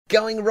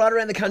Going right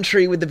around the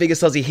country with the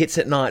biggest Aussie hits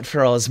at night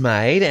for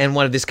Ozmade, and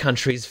one of this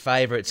country's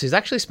favourites who's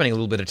actually spending a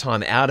little bit of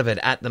time out of it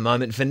at the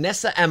moment,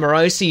 Vanessa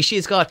Amorosi.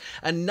 She's got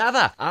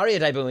another ARIA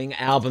debuting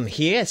album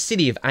here,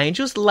 City of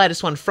Angels. The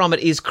latest one from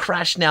it is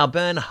Crash Now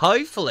Burn.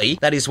 Hopefully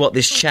that is what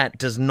this chat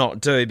does not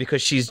do,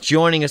 because she's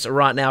joining us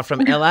right now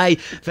from LA.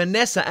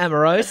 Vanessa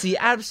Amorosi,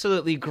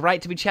 absolutely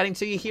great to be chatting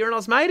to you here on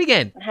Ozmade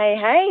again.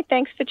 Hey,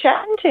 thanks for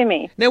chatting to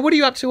me. Now, what are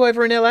you up to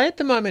over in LA at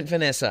the moment,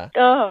 Vanessa?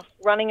 Oh,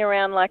 running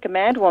around like a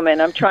mad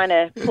woman. I'm trying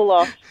to pull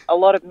off a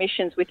lot of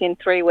missions within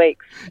 3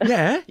 weeks.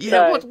 Yeah.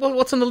 So,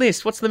 What's on the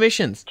list? What's the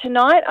missions?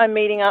 Tonight I'm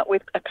meeting up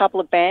with a couple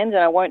of bands,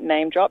 and I won't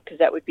name drop because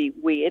that would be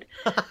weird.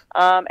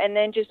 And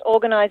then just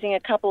organising a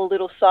couple of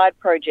little side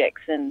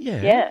projects. And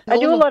I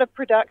do a lot of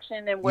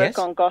production and work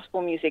on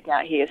gospel music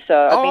out here.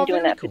 So I've been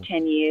doing that for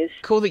 10 years.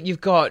 Cool that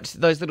you've got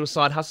those little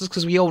side hustles,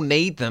 because we all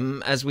need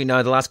them. As we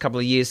know, the last couple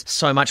of years,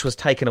 so much was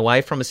taken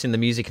away from us in the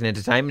music and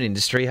entertainment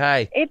industry.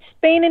 Hey, it's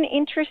been an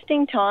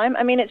interesting time.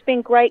 I mean, it's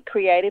been great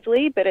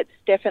creatively, but it's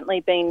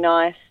definitely been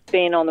nice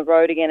being on the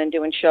road again and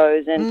doing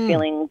shows and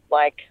feeling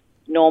like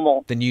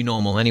normal. The new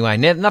normal, anyway.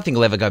 Nothing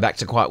will ever go back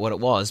to quite what it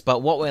was,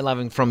 but what we're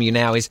loving from you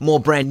now is more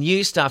brand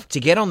new stuff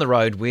to get on the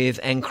road with,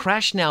 and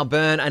Crash Now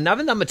Burn,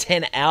 another number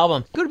 10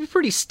 album. You've got to be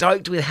pretty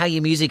stoked with how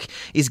your music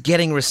is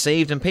getting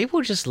received, and people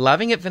are just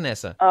loving it,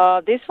 Vanessa.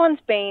 This one's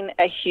been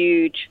a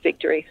huge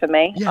victory for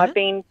me. Yeah? I've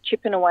been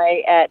chipping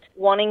away at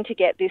wanting to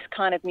get this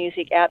kind of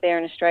music out there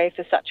in Australia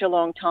for such a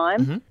long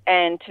time,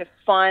 and to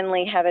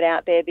finally have it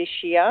out there this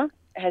year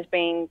has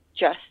been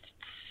just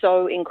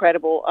so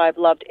incredible. I've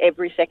loved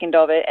every second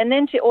of it. And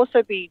then to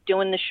also be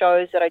doing the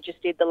shows that I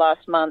just did the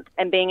last month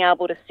and being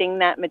able to sing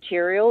that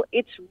material,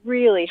 it's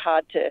really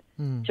hard to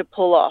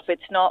pull off.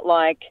 It's not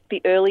like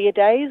the earlier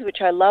days, which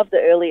I love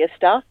the earlier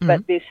stuff,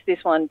 but this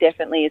one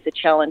definitely is a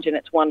challenge, and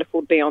it's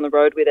wonderful to be on the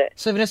road with it.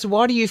 So, Vanessa,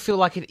 why do you feel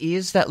like it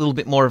is that little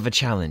bit more of a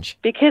challenge?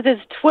 Because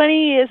it's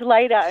 20 years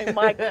later, and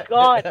my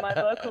God, my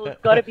vocal has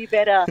got to be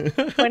better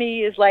 20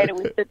 years later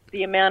with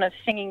the amount of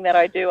singing that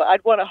I do.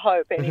 I'd want to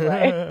hope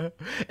anyway.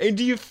 And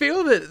do you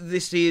feel that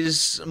this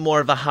is more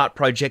of a heart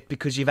project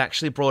because you've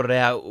actually brought it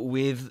out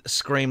with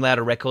Scream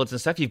Louder Records and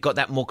stuff? You've got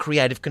that more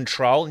creative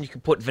control, and you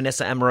can put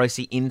Vanessa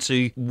Amorosi into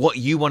what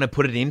you want to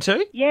put it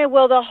into? Yeah,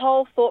 well, the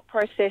whole thought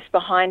process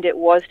behind it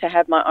was to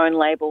have my own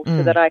label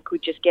so that I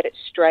could just get it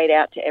straight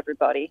out to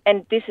everybody.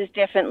 And this is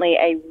definitely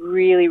a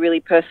really, really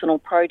personal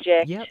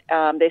project. Yep.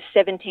 There's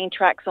 17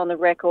 tracks on the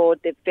record.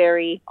 They're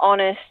very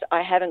honest.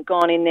 I haven't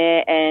gone in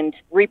there and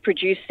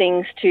reproduced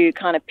things to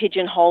kind of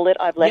pigeonhole it.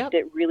 I've left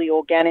it really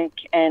organic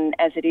and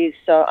as it is.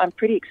 So I'm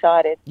pretty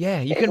excited.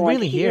 Yeah, you can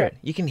really hear it.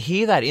 You can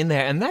hear that in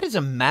there. And that is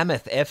a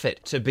mammoth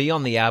effort to be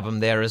on the album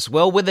there as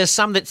well. Were there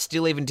some that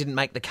still even didn't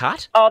make the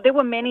cut? Oh, there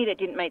were many that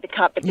didn't make the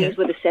cut, but these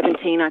were the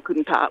 17 I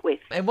couldn't part with.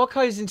 And what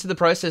goes into the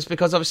process?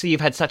 Because obviously you've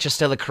had such a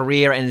stellar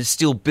career and is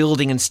still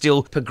building and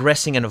still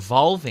progressing and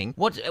evolving.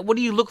 What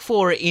do you look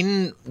for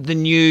in the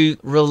new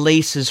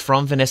releases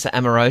from Vanessa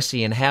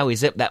Amorosi, and how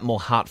is it that more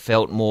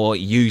heartfelt, more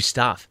you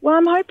stuff? Well,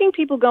 I'm hoping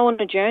people go on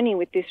a journey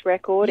with this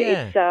record.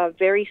 Yeah. It's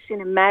very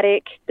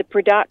cinematic. The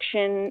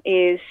production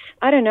is,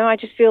 I don't know, I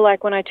just feel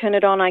like when I turn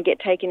it on, I get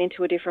taken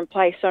into a different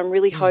place. So I'm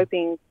really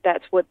hoping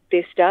that's what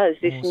this does.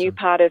 This new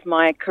part of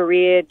my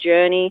career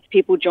journey,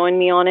 people join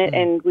me on it,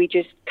 and we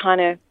just kind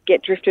of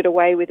get drifted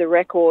away with a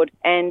record.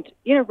 And,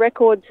 you know,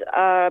 records,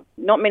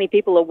 not many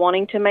people are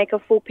wanting to make a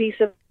full piece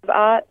of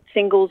art.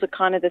 Singles are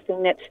kind of the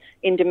thing that's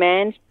in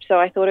demand. So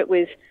I thought it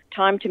was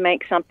time to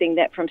make something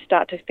that from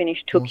start to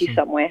finish took you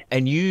somewhere.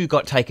 And you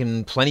got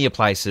taken plenty of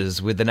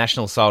places with the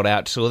national sold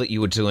out tour that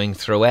you were doing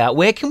throughout.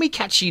 Where can we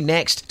catch you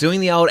next,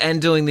 doing the old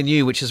and doing the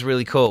new, which is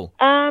really cool?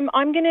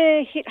 I'm going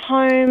to hit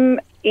home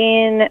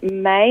in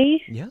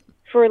May. Yeah.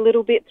 For a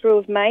little bit through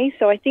of May.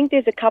 So I think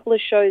there's a couple of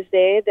shows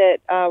there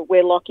that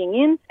we're locking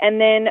in. And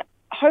then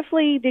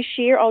hopefully this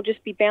year I'll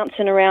just be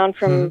bouncing around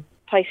from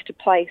place to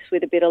place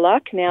with a bit of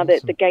luck now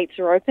that the gates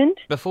are opened.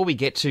 Before we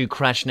get to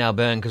Crash Now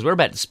Burn, because we're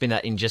about to spin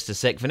that in just a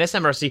sec, Vanessa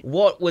Amorosi,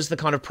 what was the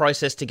kind of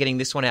process to getting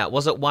this one out?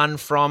 Was it one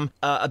from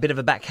a bit of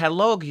a back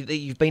catalogue that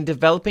you've been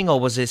developing, or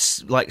was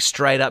this like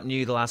straight up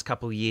new the last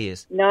couple of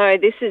years? No,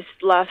 this is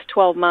last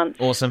 12 months.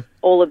 Awesome.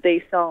 All of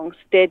these songs.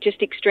 They're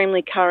just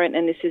extremely current,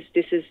 and this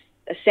is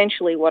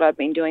essentially what I've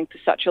been doing for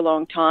such a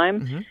long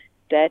time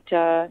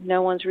that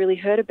no one's really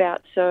heard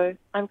about. So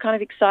I'm kind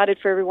of excited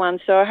for everyone.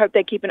 So I hope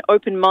they keep an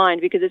open mind,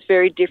 because it's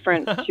very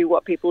different to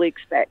what people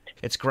expect.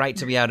 It's great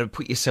to be able to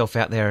put yourself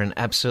out there and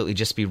absolutely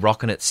just be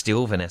rocking it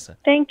still, Vanessa.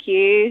 Thank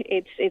you.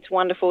 It's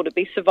wonderful to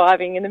be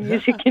surviving in the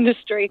music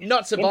industry.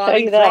 Not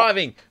surviving,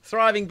 thriving.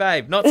 Thriving,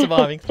 babe. Not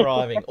surviving,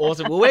 thriving.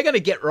 Awesome. Well, we're going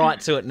to get right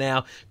to it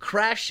now.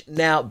 Crash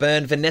Now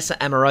Burn, Vanessa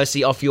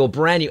Amorosi, off your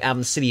brand new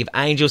album, City of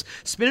Angels.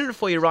 Spinning it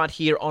for you right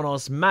here on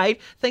Ozmade.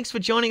 Thanks for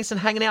joining us and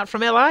hanging out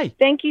from LA.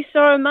 Thank you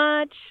so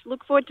much.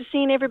 Look forward to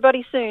seeing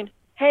everybody soon.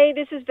 Hey,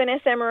 this is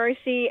Vanessa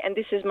Amorosi, and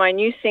this is my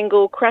new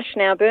single, Crash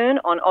Now Burn,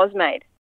 on Ozmade.